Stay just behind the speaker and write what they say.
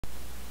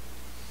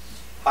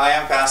Hi,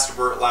 I'm Pastor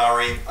Burt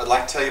Lowry. I'd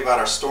like to tell you about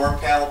our storm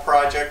panel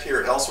project here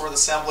at Ellsworth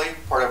Assembly,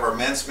 part of our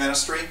men's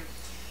ministry.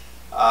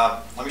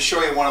 Let me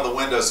show you one of the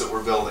windows that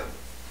we're building.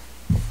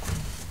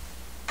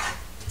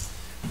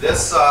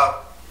 This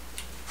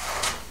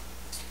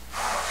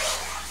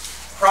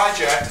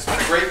project has been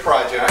a great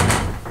project.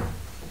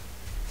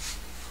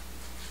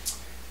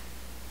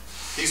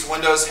 These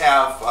windows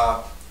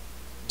have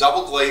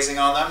double glazing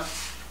on them.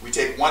 We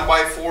take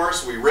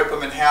 1x4s, we rip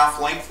them in half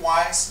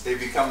lengthwise. They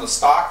become the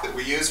stock that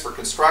we use for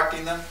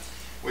constructing them.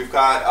 We've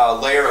got a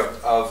layer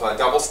of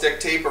double stick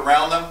tape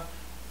around them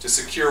to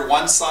secure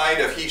one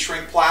side of heat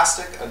shrink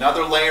plastic,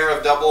 another layer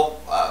of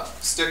double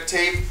stick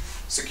tape,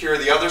 secure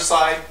the other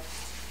side,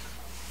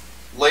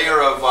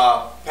 layer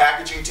of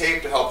packaging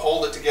tape to help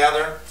hold it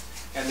together,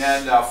 and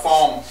then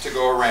foam to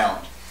go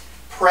around.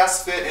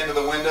 Press fit into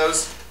the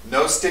windows,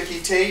 no sticky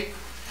tape,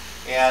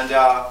 and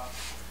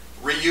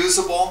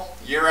reusable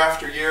year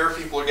after year.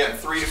 People are getting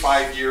 3 to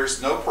 5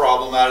 years, no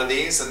problem out of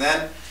these, and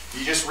then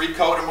you just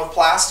recoat them with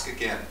plastic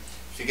again.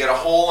 If you get a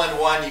hole in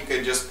one, you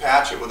can just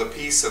patch it with a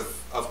piece of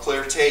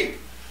clear tape.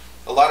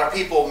 A lot of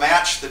people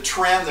match the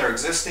trim, their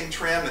existing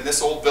trim. In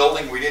this old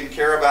building we didn't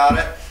care about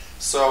it,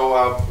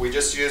 so we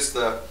just used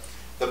the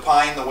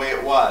pine the way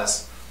it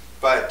was.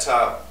 But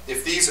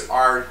if these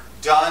are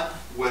done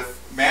with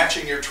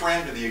matching your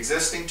trim to the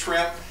existing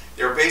trim,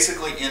 they're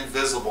basically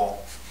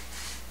invisible.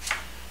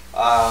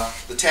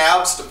 The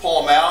tabs to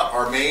pull them out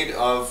are made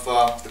of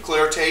the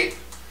clear tape,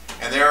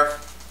 and they're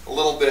a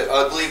little bit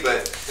ugly,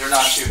 but they're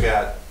not too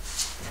bad.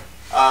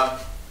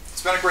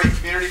 It's been a great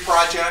community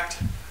project.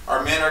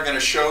 Our men are going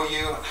to show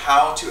you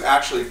how to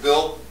actually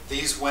build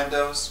these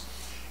windows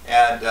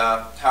and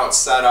how it's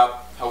set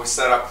up, how we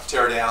set up,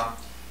 tear down.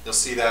 You'll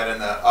see that in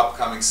the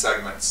upcoming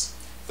segments.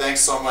 Thanks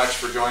so much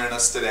for joining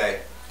us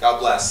today. God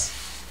bless.